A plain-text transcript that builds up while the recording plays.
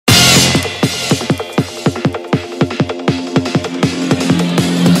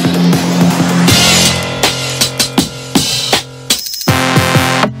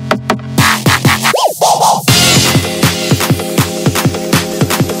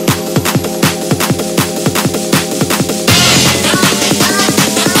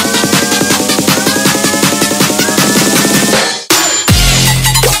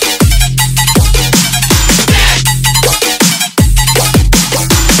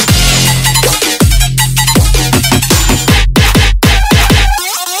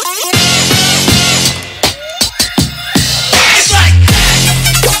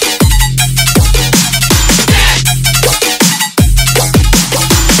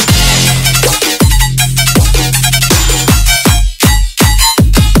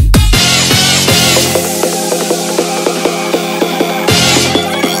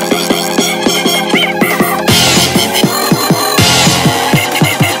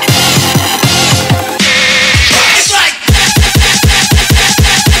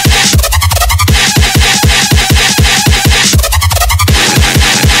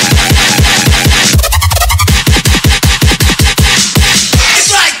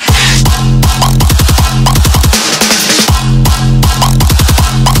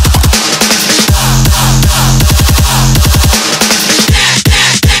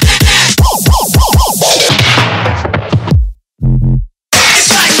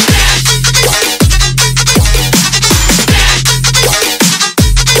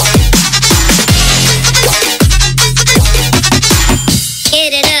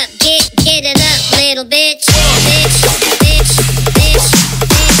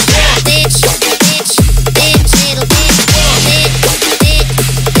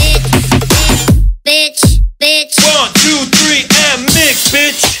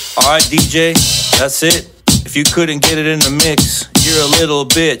DJ, that's it. If you couldn't get it in the mix, you're a little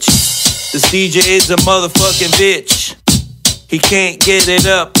bitch. This DJ is a motherfucking bitch. He can't get it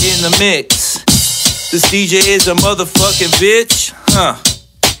up in the mix. This DJ is a motherfucking bitch.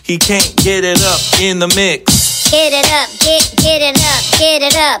 He can't get it up in the mix. Get it up, get it up, get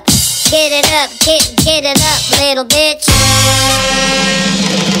it up. Get it up, get it up, little bitch.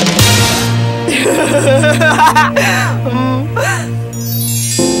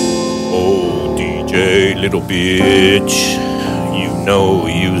 Oh, DJ, little bitch. You know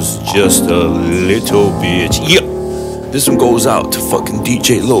you's just a little bitch. Yep. This one goes out to fucking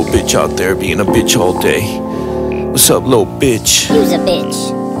DJ Little Bitch out there being a bitch all day. What's up, little bitch? You's a bitch.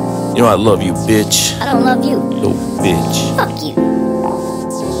 You know I love you, bitch. I don't love you. Little bitch. Fuck you.